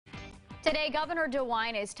Today, Governor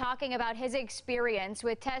DeWine is talking about his experience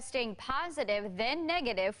with testing positive, then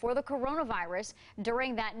negative for the coronavirus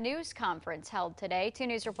during that news conference held today. 2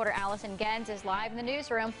 News reporter Allison Gens is live in the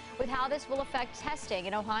newsroom with how this will affect testing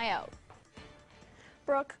in Ohio.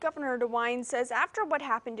 Brooke, Governor DeWine says after what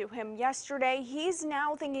happened to him yesterday, he's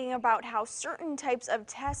now thinking about how certain types of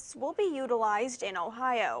tests will be utilized in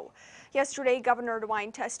Ohio. Yesterday, Governor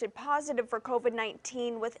DeWine tested positive for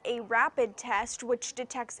COVID-19 with a rapid test which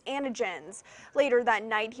detects antigens. Later that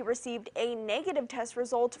night, he received a negative test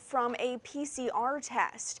result from a PCR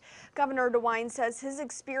test. Governor DeWine says his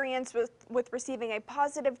experience with receiving a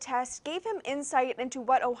positive test gave him insight into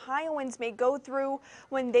what Ohioans may go through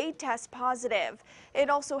when they test positive. It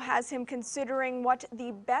also has him considering what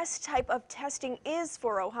the best type of testing is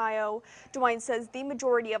for Ohio. DeWine says the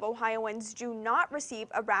majority of Ohioans do not receive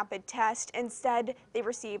a rapid test. Instead, they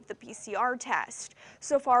receive the PCR test.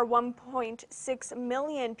 So far, 1.6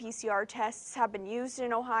 million PCR tests have been used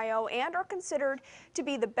in Ohio and are considered to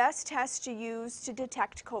be the best test to use to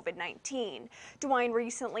detect COVID-19. DeWine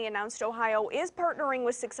recently announced Ohio is partnering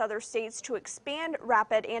with 6 other states to expand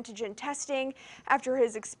rapid antigen testing. After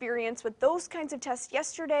his experience with those kinds of tests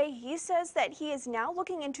yesterday, he says that he is now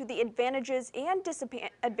looking into the advantages and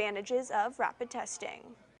disadvantages of rapid testing.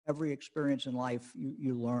 Every experience in life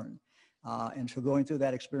you learn. And so going through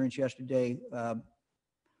that experience yesterday,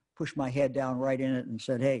 pushed my head down right in it and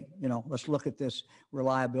said, hey, let's look at this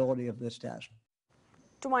reliability of this test.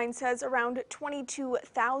 DeWine says around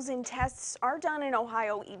 22,000 tests are done in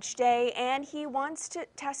Ohio each day, and he wants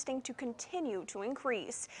testing to continue to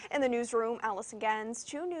increase. In the newsroom, Allison Gens,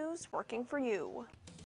 2 News, working for you.